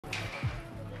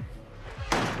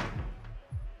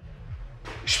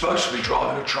supposed to be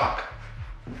driving a truck.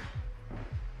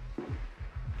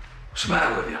 What's the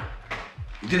matter with you?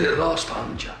 You did it last time,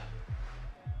 didn't you?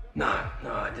 No,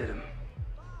 I didn't.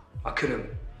 I couldn't.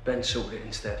 Ben sorted it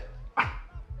instead.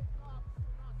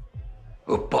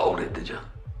 Or bottled it, did you?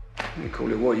 You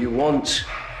call it what you want.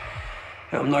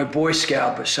 I'm no Boy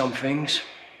Scout, but some things.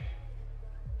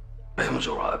 Ben was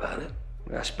all right about it.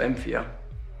 That's Ben for you.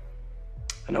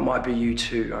 And I might be you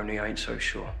too, only I ain't so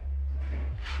sure.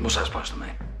 What's that supposed to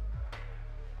mean?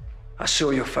 I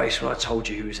saw your face when I told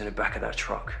you he was in the back of that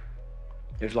truck.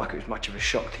 It was like it was much of a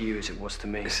shock to you as it was to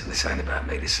me. Listen, this ain't about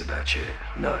me, this is about you.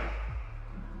 No.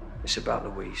 It's about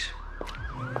Louise.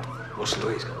 What's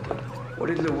Louise got to do? What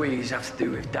did Louise have to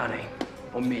do with Danny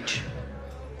or Mitch?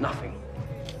 Nothing.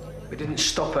 It didn't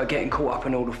stop her getting caught up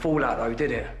in all the fallout though,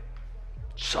 did it?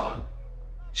 So,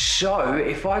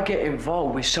 if I get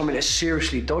involved with something that's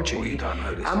seriously dodgy, well, you don't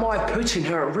know this. am I putting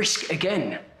her at risk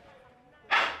again?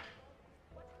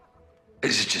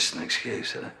 This is just an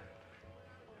excuse, isn't it?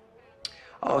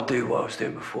 I'll do what I was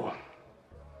doing before.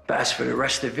 But as for the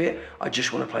rest of it, I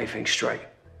just want to play things straight.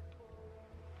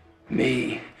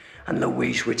 Me and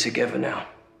Louise, we're together now.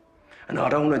 And I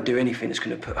don't want to do anything that's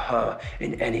going to put her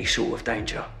in any sort of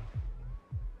danger.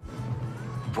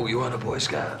 Thought you weren't a Boy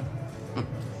Scout.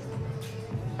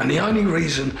 And the only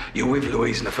reason you're with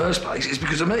Louise in the first place is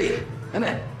because of me, isn't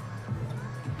it?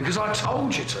 Because I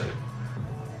told you to.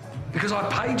 Because I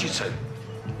paid you to.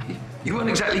 You weren't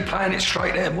exactly playing it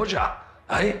straight then, was ya?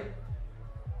 Eh?